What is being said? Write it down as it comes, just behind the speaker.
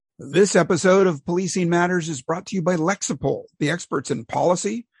This episode of Policing Matters is brought to you by Lexipol, the experts in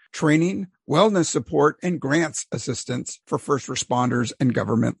policy, training, wellness support, and grants assistance for first responders and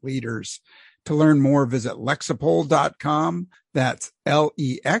government leaders. To learn more, visit Lexipol.com. That's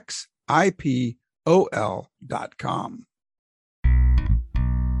Lexipol.com.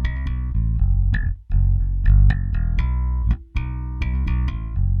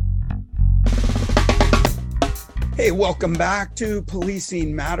 Hey, welcome back to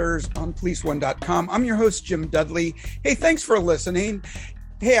Policing Matters on PoliceOne.com. I'm your host, Jim Dudley. Hey, thanks for listening.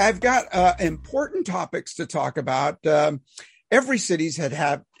 Hey, I've got important topics to talk about. Every city's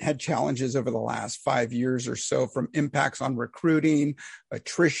had challenges over the last 5 years or so, from impacts on recruiting,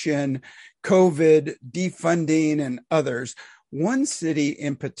 attrition, COVID, defunding, and others. One city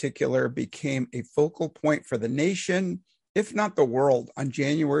in particular became a focal point for the nation, if not the world, on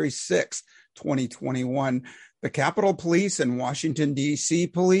January 6, 2021. The Capitol Police and Washington, D.C.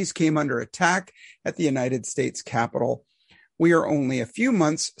 police came under attack at the United States Capitol. We are only a few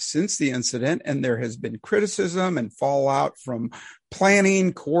months since the incident, and there has been criticism and fallout from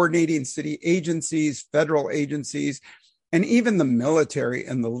planning, coordinating city agencies, federal agencies, and even the military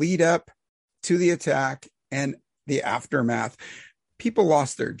in the lead up to the attack and the aftermath. People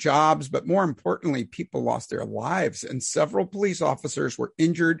lost their jobs, but more importantly, people lost their lives, and several police officers were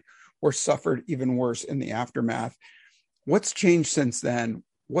injured or suffered even worse in the aftermath. What's changed since then?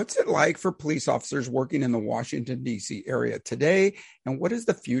 What's it like for police officers working in the Washington, D.C. area today? And what does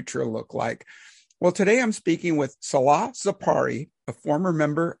the future look like? Well, today I'm speaking with Salah Zipari, a former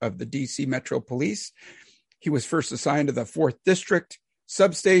member of the D.C. Metro Police. He was first assigned to the 4th District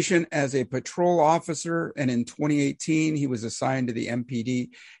substation as a patrol officer, and in 2018, he was assigned to the MPD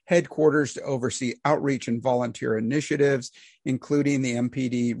headquarters to oversee outreach and volunteer initiatives, including the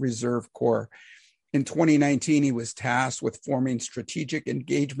MPD Reserve Corps. In 2019, he was tasked with forming Strategic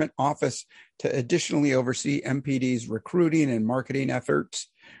Engagement Office to additionally oversee MPD's recruiting and marketing efforts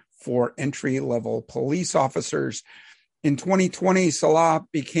for entry-level police officers. In 2020, Salah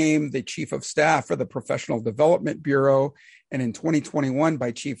became the Chief of Staff for the Professional Development Bureau, and in 2021,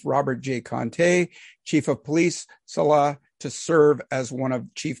 by Chief Robert J. Conte, Chief of Police, Salah to serve as one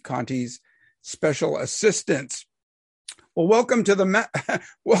of Chief Conte's special assistants. Well, welcome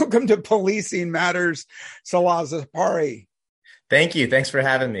to Policing Matters, Salah Zipari. Thank you. Thanks for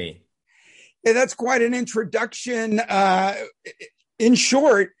having me. Yeah, that's quite an introduction. In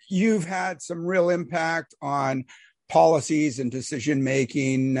short, you've had some real impact on policies and decision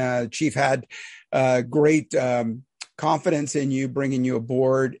making. Chief had great confidence in you, bringing you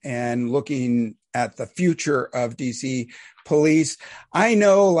aboard and looking at the future of DC police. I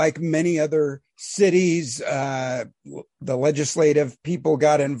know, like many other cities, the legislative people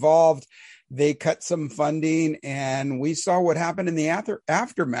got involved. They cut some funding, and we saw what happened in the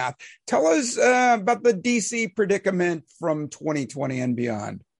aftermath. Tell us about the DC predicament from 2020 and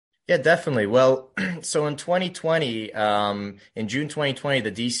beyond. Yeah, definitely. Well, so in 2020, in June 2020,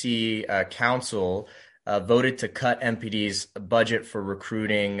 the DC Council voted to cut MPD's budget for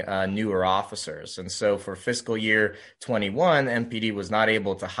recruiting newer officers. And so for fiscal year 21, MPD was not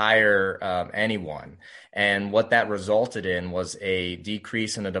able to hire anyone. And what that resulted in was a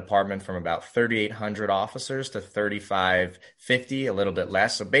decrease in the department from about 3,800 officers to 3,550, a little bit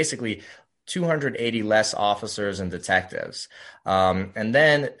less. So basically 280 less officers and detectives. And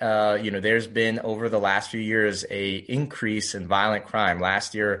then, there's been over the last few years a increase in violent crime.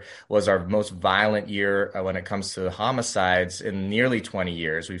 Last year was our most violent year when it comes to homicides in nearly 20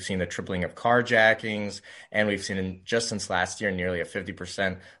 years. We've seen a tripling of carjackings, and we've seen just since last year nearly a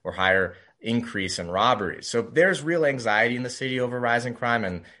 50% or higher increase in robberies. So there's real anxiety in the city over rising crime,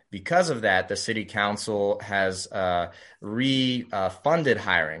 and because of that, the city council has refunded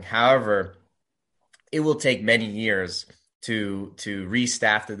hiring. However, it will take many years to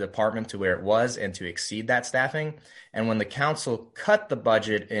restaff the department to where it was and to exceed that staffing. And when the council cut the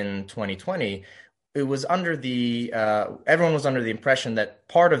budget in 2020, it was under everyone was under the impression that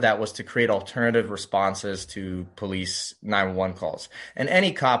part of that was to create alternative responses to police 911 calls. And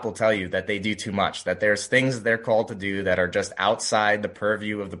any cop will tell you that they do too much, that there's things they're called to do that are just outside the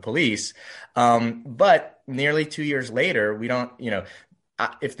purview of the police. But nearly 2 years later, we don't,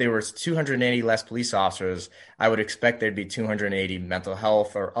 if there was 280 less police officers, I would expect there'd be 280 mental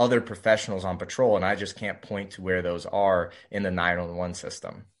health or other professionals on patrol. And I just can't point to where those are in the 911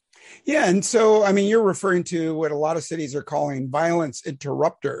 system. Yeah. And so, you're referring to what a lot of cities are calling violence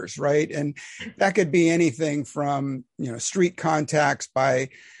interrupters, right? And that could be anything from, street contacts by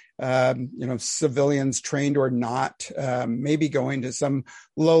civilians trained or not, maybe going to some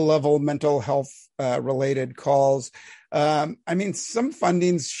low-level mental health related calls. Some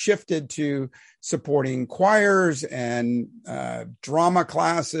funding's shifted to supporting choirs and drama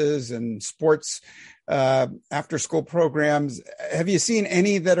classes and sports after-school programs. Have you seen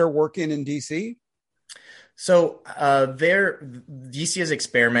any that are working in DC? So DC is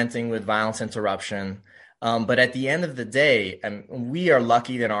experimenting with violence interruption. But at the end of the day, we are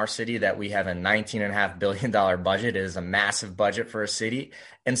lucky in our city that we have a $19.5 billion budget. It is a massive budget for a city.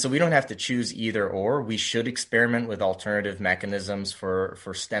 And so we don't have to choose either or. We should experiment with alternative mechanisms for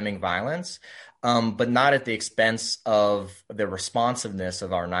stemming violence, but not at the expense of the responsiveness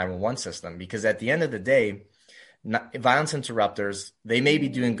of our 911 system. Because at the end of the day, violence interrupters, they may be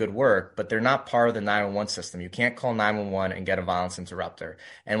doing good work, but they're not part of the 911 system. You can't call 911 and get a violence interrupter.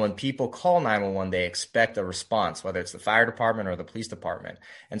 And when people call 911, they expect a response, whether it's the fire department or the police department.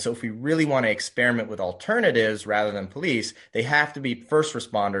 And so if we really want to experiment with alternatives rather than police, they have to be first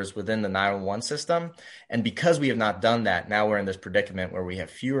responders within the 911 system. And because we have not done that, now we're in this predicament where we have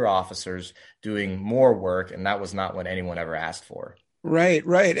fewer officers doing more work. And that was not what anyone ever asked for. Right.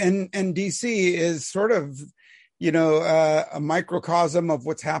 And DC is sort of a microcosm of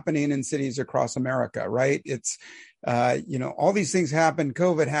what's happening in cities across America, right? It's, all these things happen.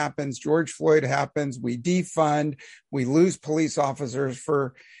 COVID happens. George Floyd happens. We defund. We lose police officers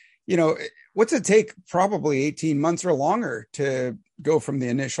for, what's it take? Probably 18 months or longer to go from the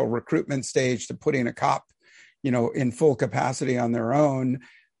initial recruitment stage to putting a cop, in full capacity on their own,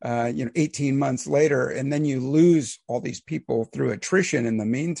 18 months later. And then you lose all these people through attrition in the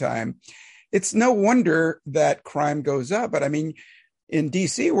meantime. It's no wonder that crime goes up. But in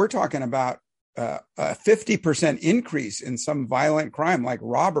DC, we're talking about a 50% increase in some violent crime like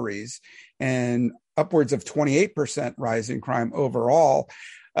robberies and upwards of 28% rise in crime overall.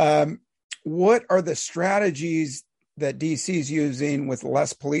 What are the strategies that DC is using with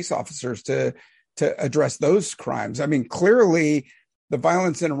less police officers to address those crimes? Clearly the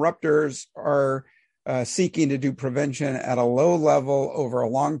violence interrupters are seeking to do prevention at a low level over a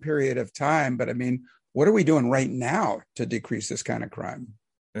long period of time. But what are we doing right now to decrease this kind of crime?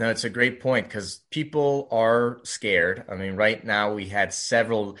 No, it's a great point because people are scared. Right now we had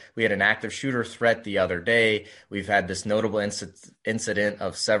an active shooter threat the other day. We've had this notable incident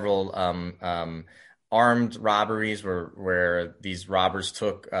of several armed robberies where these robbers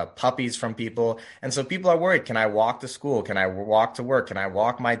took puppies from people. And so people are worried. Can I walk to school? Can I walk to work? Can I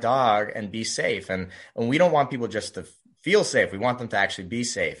walk my dog and be safe? And we don't want people just to feel safe. We want them to actually be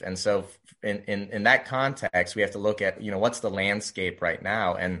safe. And so in that context, we have to look at, what's the landscape right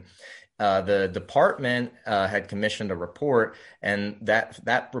now? And the department had commissioned a report, and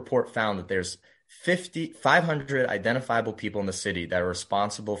that report found that there's 500 identifiable people in the city that are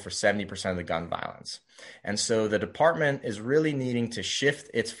responsible for 70% of the gun violence. And so the department is really needing to shift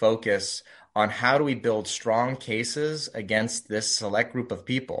its focus on how do we build strong cases against this select group of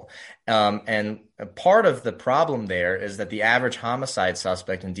people. And part of the problem there is that the average homicide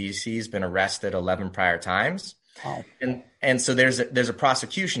suspect in DC has been arrested 11 prior times. Wow. And so there's a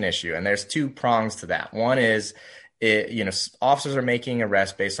prosecution issue, and there's two prongs to that. One is, officers are making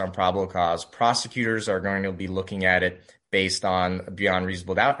arrests based on probable cause. Prosecutors are going to be looking at it based on beyond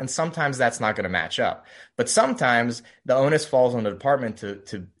reasonable doubt. And sometimes that's not going to match up. But sometimes the onus falls on the department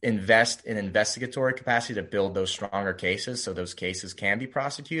to invest in investigatory capacity to build those stronger cases so those cases can be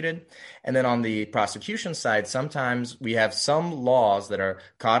prosecuted. And then on the prosecution side, sometimes we have some laws that are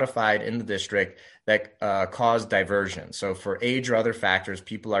codified in the district that cause diversion. So for age or other factors,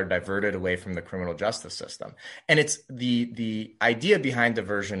 people are diverted away from the criminal justice system. And it's the idea behind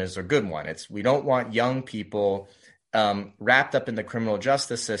diversion is a good one. We don't want young people wrapped up in the criminal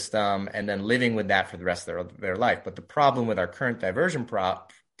justice system and then living with that for the rest of their life. But the problem with our current diversion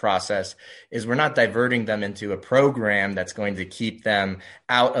process is we're not diverting them into a program that's going to keep them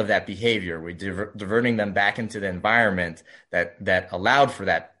out of that behavior. We're diverting them back into the environment that allowed for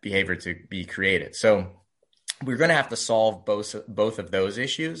that behavior to be created. So we're going to have to solve both of those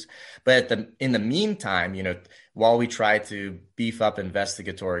issues. But in the meantime, while we try to beef up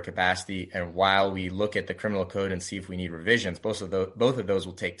investigatory capacity and while we look at the criminal code and see if we need revisions, both of those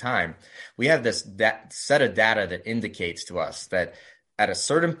will take time. We have this set of data that indicates to us that at a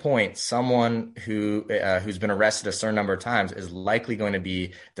certain point, someone who's been arrested a certain number of times is likely going to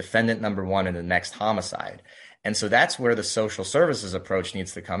be defendant number one in the next homicide. And so that's where the social services approach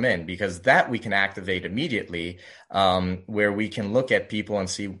needs to come in, because that we can activate immediately, where we can look at people and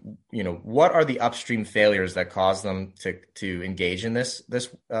see, what are the upstream failures that cause them to engage in this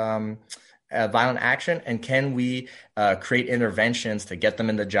violent action? And can we create interventions to get them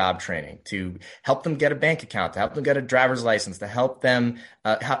into job training, to help them get a bank account, to help them get a driver's license, to help them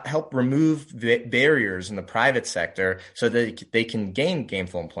help remove the barriers in the private sector so that they can gain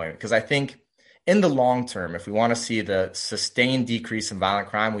gainful employment? Because I think in the long term, if we want to see the sustained decrease in violent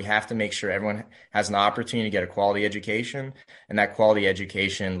crime, we have to make sure everyone has an opportunity to get a quality education, and that quality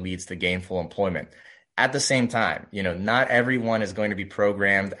education leads to gainful employment. At the same time, not everyone is going to be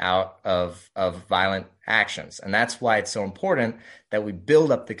programmed out of violent actions. And that's why it's so important that we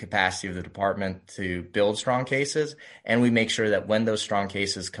build up the capacity of the department to build strong cases, and we make sure that when those strong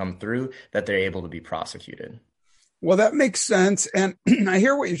cases come through, that they're able to be prosecuted. Well, that makes sense. And I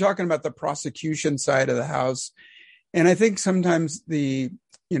hear what you're talking about, the prosecution side of the house. And I think sometimes the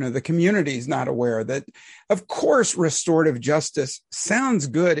community is not aware that, of course, restorative justice sounds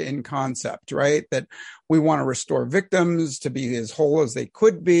good in concept, right? That we want to restore victims to be as whole as they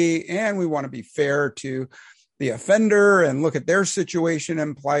could be. And we want to be fair to the offender and look at their situation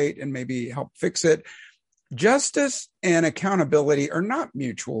and plight and maybe help fix it. Justice and accountability are not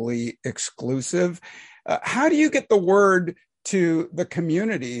mutually exclusive. How do you get the word to the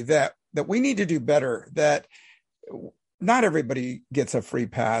community that we need to do better, that not everybody gets a free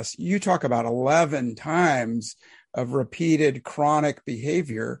pass? You talk about 11 times of repeated chronic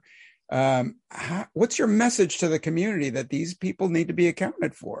behavior. What's your message to the community that these people need to be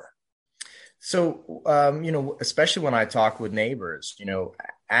accounted for? So, especially when I talk with neighbors,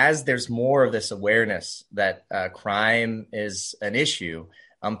 as there's more of this awareness that crime is an issue,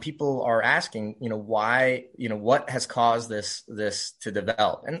 people are asking, why, what has caused this to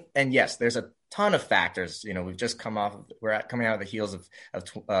develop? And yes, there's a ton of factors. We've just we're coming out of the heels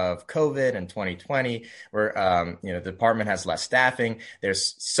of COVID and 2020, where, the department has less staffing.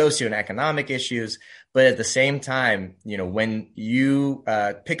 There's socioeconomic issues. But at the same time, when you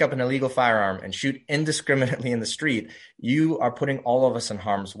pick up an illegal firearm and shoot indiscriminately in the street, you are putting all of us in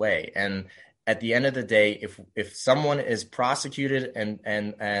harm's way. And at the end of the day, if someone is prosecuted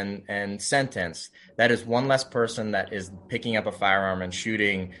and sentenced, that is one less person that is picking up a firearm and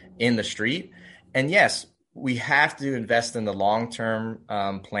shooting in the street. And yes, we have to invest in the long-term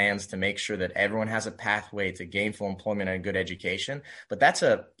plans to make sure that everyone has a pathway to gainful employment and a good education. But that's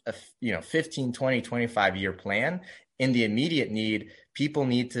a 15, 20, 25-year plan. In the immediate need, people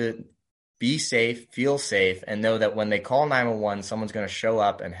need to be safe, feel safe, and know that when they call 911, someone's going to show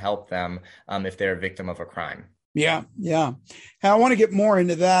up and help them if they're a victim of a crime. Yeah. I want to get more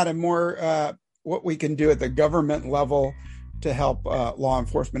into that and more what we can do at the government level to help law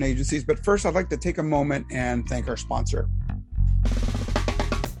enforcement agencies. But first, I'd like to take a moment and thank our sponsor.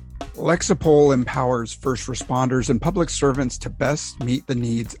 Lexipol empowers first responders and public servants to best meet the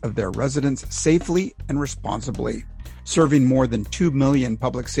needs of their residents safely and responsibly. Serving more than 2 million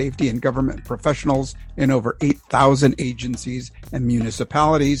public safety and government professionals in over 8,000 agencies and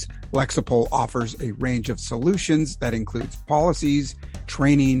municipalities, Lexipol offers a range of solutions that includes policies,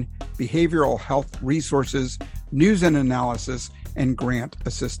 training, behavioral health resources, news and analysis, and grant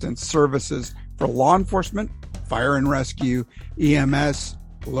assistance services for law enforcement, fire and rescue, EMS,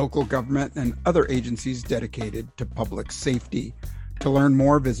 local government, and other agencies dedicated to public safety. To learn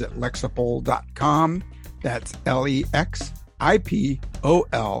more, visit Lexipol.com. That's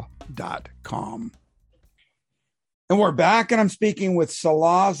Lexipol.com. And we're back, and I'm speaking with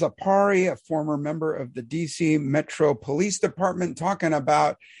Salah Zafari, a former member of the DC Metro Police Department, talking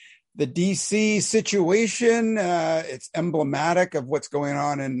about the DC situation. It's emblematic of what's going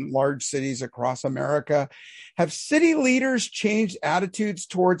on in large cities across America. Have city leaders changed attitudes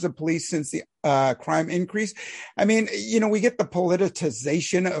towards the police since the crime increase? I mean, we get the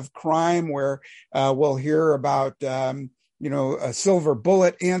politicization of crime where we'll hear about, a silver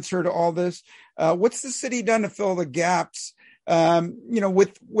bullet answer to all this. What's the city done to fill the gaps,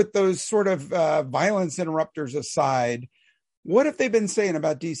 with those sort of violence interrupters aside? What have they been saying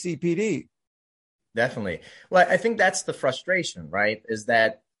about DCPD? Definitely. Well, I think that's the frustration, right? Is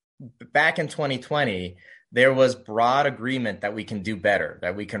that back in 2020, there was broad agreement that we can do better,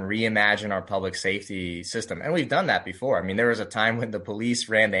 that we can reimagine our public safety system. And we've done that before. I mean, there was a time when the police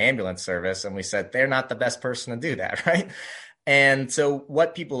ran the ambulance service and we said, they're not the best person to do that, right? And so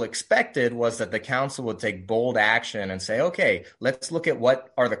what people expected was that the council would take bold action and say, okay, let's look at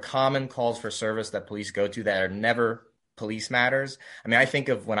what are the common calls for service that police go to that are never police matters. I mean, I think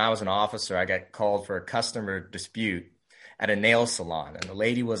of when I was an officer, I got called for a customer dispute at a nail salon, and the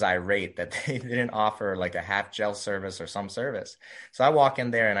lady was irate that they didn't offer like a half gel service or some service. So I walk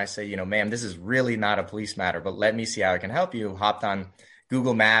in there and I say, ma'am, this is really not a police matter, but let me see how I can help you. Hopped on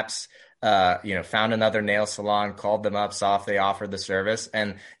Google Maps, found another nail salon, called them up, saw if they offered the service,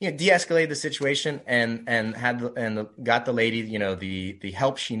 and de-escalated the situation and got the lady the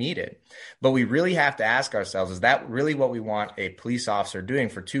help she needed. But we really have to ask ourselves, is that really what we want a police officer doing,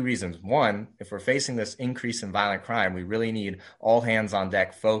 for two reasons? One, if we're facing this increase in violent crime, we really need all hands on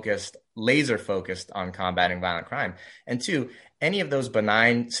deck, laser focused on combating violent crime. And two, any of those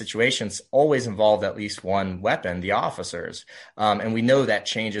benign situations always involve at least one weapon, the officers. And we know that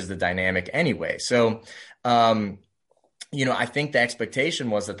changes the dynamic anyway. So, I think the expectation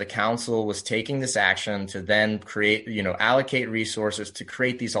was that the council was taking this action to then allocate resources to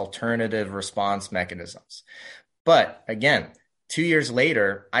create these alternative response mechanisms. But again, 2 years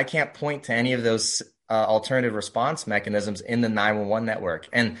later, I can't point to any of those alternative response mechanisms in the 911 network.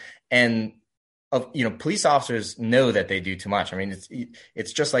 And police officers know that they do too much. I mean,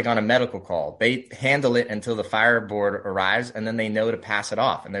 it's just like on a medical call. They handle it until the fire board arrives, and then they know to pass it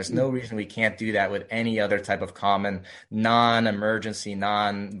off. And there's no reason we can't do that with any other type of common non-emergency,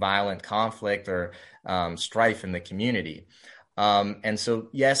 non-violent conflict or strife in the community. And so,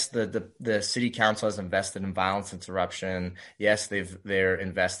 yes, the city council has invested in violence interruption. Yes, they're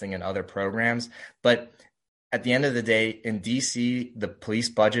investing in other programs, but at the end of the day, in DC, the police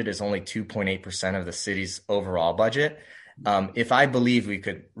budget is only 2.8% of the city's overall budget. If I believe we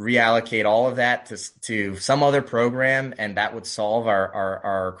could reallocate all of that to some other program and that would solve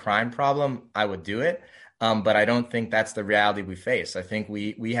our crime problem, I would do it. But I don't think that's the reality we face. I think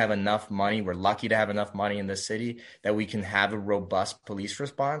we have enough money. We're lucky to have enough money in this city that we can have a robust police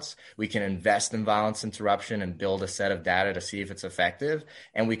response. We can invest in violence interruption and build a set of data to see if it's effective.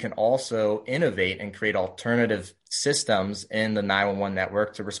 And we can also innovate and create alternative systems in the 911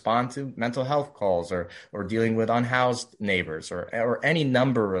 network to respond to mental health calls or dealing with unhoused neighbors or any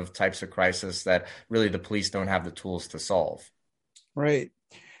number of types of crisis that really the police don't have the tools to solve. Right.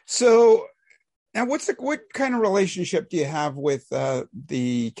 So now, what kind of relationship do you have with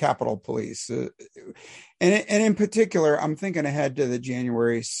the Capitol Police? And in particular, I'm thinking ahead to the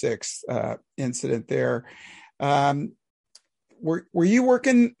January 6th incident there. Were you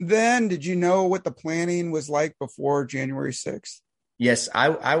working then? Did you know what the planning was like before January 6th? Yes,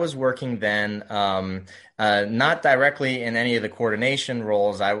 I was working then, not directly in any of the coordination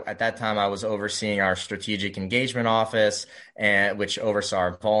roles. At that time, I was overseeing our strategic engagement office, which oversaw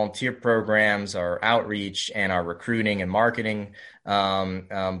our volunteer programs, our outreach, and our recruiting and marketing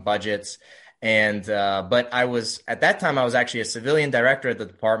budgets. But at that time, I was actually a civilian director at the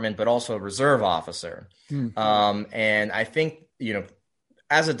department, but also a reserve officer. And I think,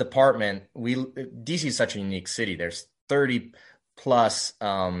 as a department, DC is such a unique city. There's 30 plus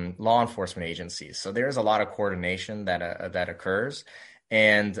law enforcement agencies. So there's a lot of coordination that occurs.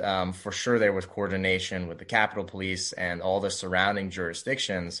 And for sure, there was coordination with the Capitol Police and all the surrounding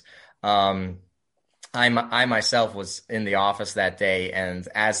jurisdictions. I myself was in the office that day, and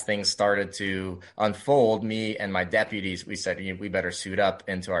as things started to unfold, me and my deputies, we said we better suit up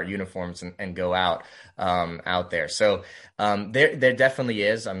into our uniforms and go out there. So there definitely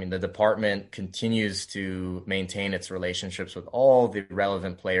is. I mean, the department continues to maintain its relationships with all the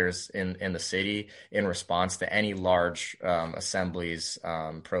relevant players in the city in response to any large assemblies,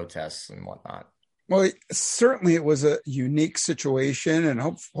 protests, and whatnot. Well, certainly it was a unique situation, and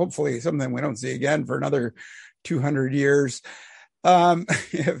hopefully something we don't see again for another 200 years,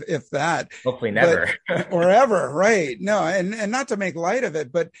 if that. Hopefully never. Or ever, right. No, and not to make light of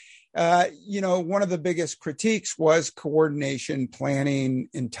it, but, one of the biggest critiques was coordination, planning,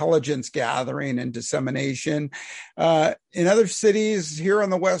 intelligence gathering, and dissemination. In other cities here on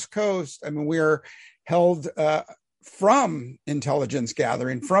the West Coast, I mean, we are held from intelligence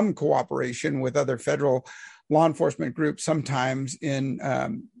gathering, from cooperation with other federal law enforcement groups, sometimes in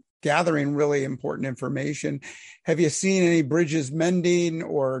gathering really important information. Have you seen any bridges mending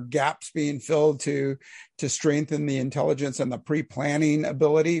or gaps being filled to strengthen the intelligence and the pre-planning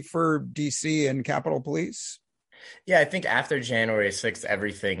ability for DC and Capitol Police? Yeah, I think after January 6th,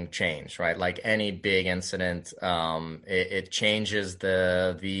 everything changed, right? Like any big incident, it changes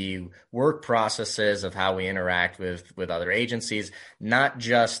the work processes of how we interact with other agencies, not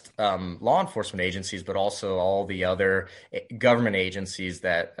just law enforcement agencies, but also all the other government agencies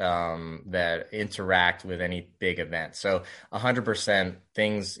that interact with any big event. So 100%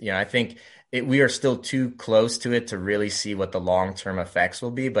 things, I think we are still too close to it to really see what the long-term effects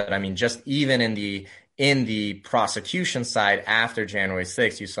will be. But I mean, just even in the prosecution side after January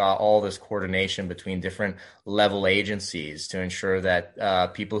 6th, you saw all this coordination between different level agencies to ensure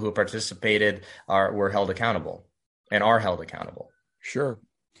that people who participated were held accountable and are held accountable. Sure.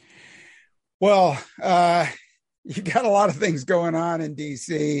 Well, you got a lot of things going on in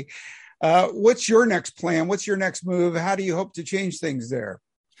DC. What's your next plan? What's your next move? How do you hope to change things there?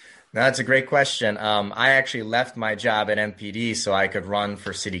 That's a great question. I actually left my job at MPD so I could run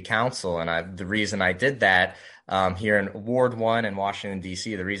for city council. And the reason I did that here in Ward 1 in Washington,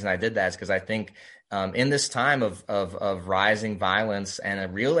 D.C., the reason I did that is because I think in this time of rising violence and a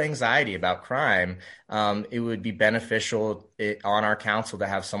real anxiety about crime, it would be beneficial on our council to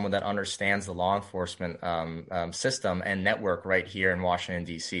have someone that understands the law enforcement system and network right here in Washington,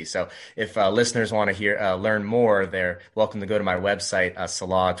 D.C. So if listeners want to learn more, they're welcome to go to my website,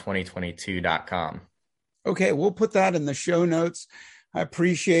 salah2022.com. Okay, we'll put that in the show notes. I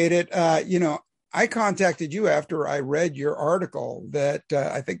appreciate it. I contacted you after I read your article that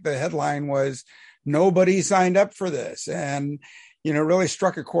I think the headline was "Nobody signed up for this," and really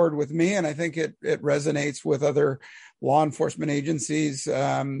struck a chord with me, and I think it resonates with other law enforcement agencies.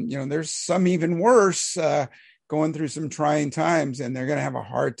 There's some even worse going through some trying times, and they're going to have a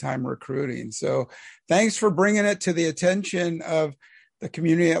hard time recruiting. So thanks for bringing it to the attention of the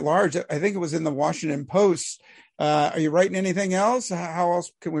community at large. I think it was in the Washington Post. Are you writing anything else? How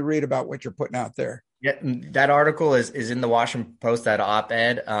else can we read about what you're putting out there? Yeah, that article is in the Washington Post, that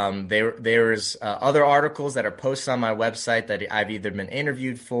op-ed. There's other articles that are posted on my website that I've either been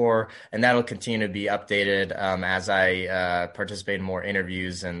interviewed for, and that'll continue to be updated as I participate in more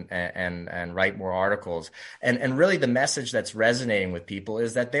interviews and write more articles. And really the message that's resonating with people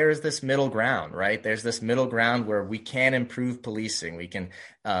is that there is this middle ground, right? There's this middle ground where we can improve policing. We can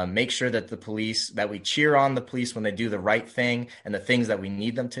make sure that that we cheer on the police when they do the right thing and the things that we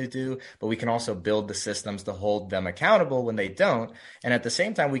need them to do, but we can also build the systems to hold them accountable when they don't. And at the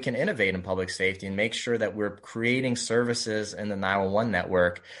same time, we can innovate in public safety and make sure that we're creating services in the 911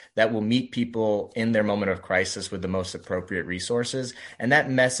 network that will meet people in their moment of crisis with the most appropriate resources. And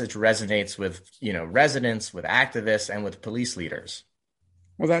that message resonates with, residents, with activists, and with police leaders.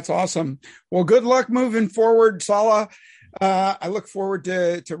 Well, that's awesome. Well, good luck moving forward, Salah. I look forward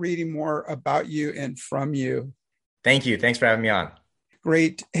to reading more about you and from you. Thank you. Thanks for having me on.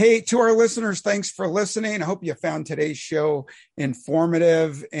 Great. Hey, to our listeners, thanks for listening. I hope you found today's show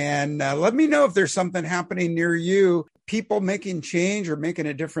informative. And let me know if there's something happening near you, people making change or making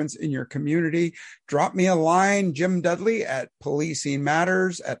a difference in your community. Drop me a line, Jim Dudley at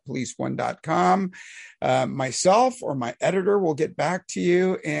policingmatters@policeone.com. Myself or my editor will get back to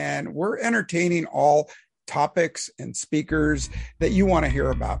you. And we're entertaining all topics and speakers that you want to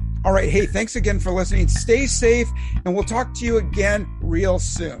hear about. All right. Hey, thanks again for listening. Stay safe, and we'll talk to you again real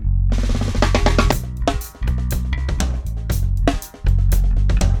soon.